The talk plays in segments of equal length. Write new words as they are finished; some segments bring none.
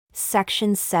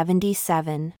Section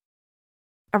 77.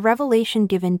 A revelation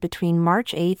given between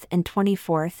March 8 and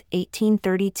 24,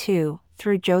 1832,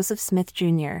 through Joseph Smith,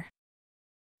 Jr.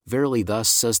 Verily thus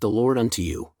says the Lord unto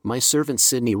you, my servant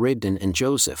Sidney Rigdon and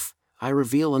Joseph, I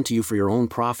reveal unto you for your own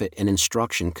profit and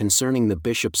instruction concerning the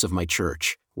bishops of my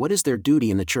church, what is their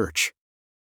duty in the church.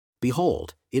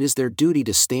 Behold, it is their duty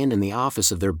to stand in the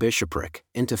office of their bishopric,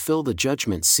 and to fill the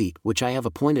judgment seat which I have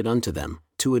appointed unto them,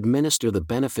 to administer the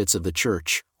benefits of the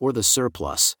church, or the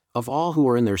surplus, of all who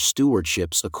are in their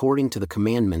stewardships according to the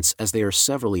commandments as they are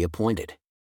severally appointed.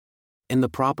 And the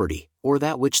property, or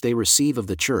that which they receive of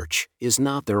the church, is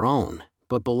not their own,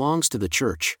 but belongs to the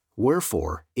church,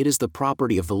 wherefore, it is the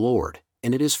property of the Lord,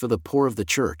 and it is for the poor of the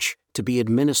church, to be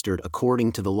administered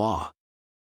according to the law.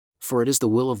 For it is the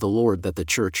will of the Lord that the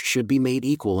church should be made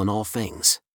equal in all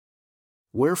things.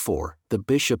 Wherefore, the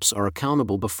bishops are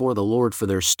accountable before the Lord for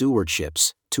their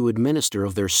stewardships, to administer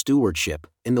of their stewardship,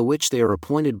 in the which they are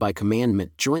appointed by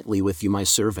commandment jointly with you my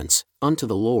servants, unto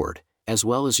the Lord, as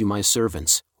well as you my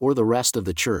servants, or the rest of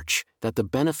the church, that the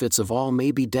benefits of all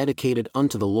may be dedicated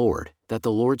unto the Lord, that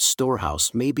the Lord's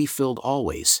storehouse may be filled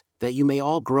always, that you may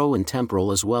all grow in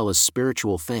temporal as well as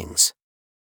spiritual things.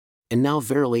 And now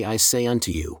verily I say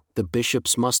unto you, the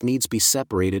bishops must needs be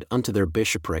separated unto their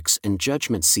bishoprics and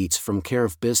judgment seats from care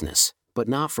of business, but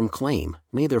not from claim,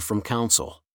 neither from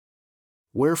counsel.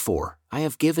 Wherefore, I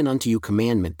have given unto you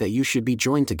commandment that you should be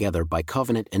joined together by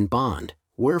covenant and bond,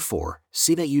 wherefore,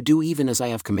 see that you do even as I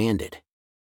have commanded.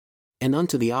 And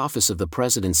unto the office of the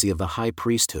presidency of the high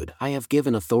priesthood I have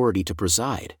given authority to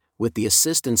preside, with the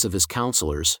assistance of his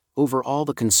counselors, over all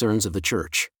the concerns of the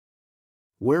church.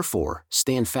 Wherefore,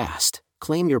 stand fast,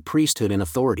 claim your priesthood and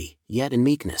authority, yet in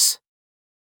meekness.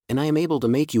 And I am able to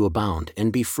make you abound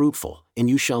and be fruitful, and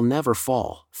you shall never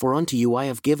fall, for unto you I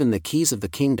have given the keys of the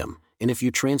kingdom, and if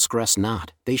you transgress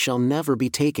not, they shall never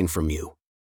be taken from you.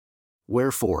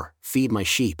 Wherefore, feed my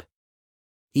sheep.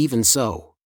 Even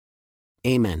so.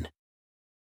 Amen.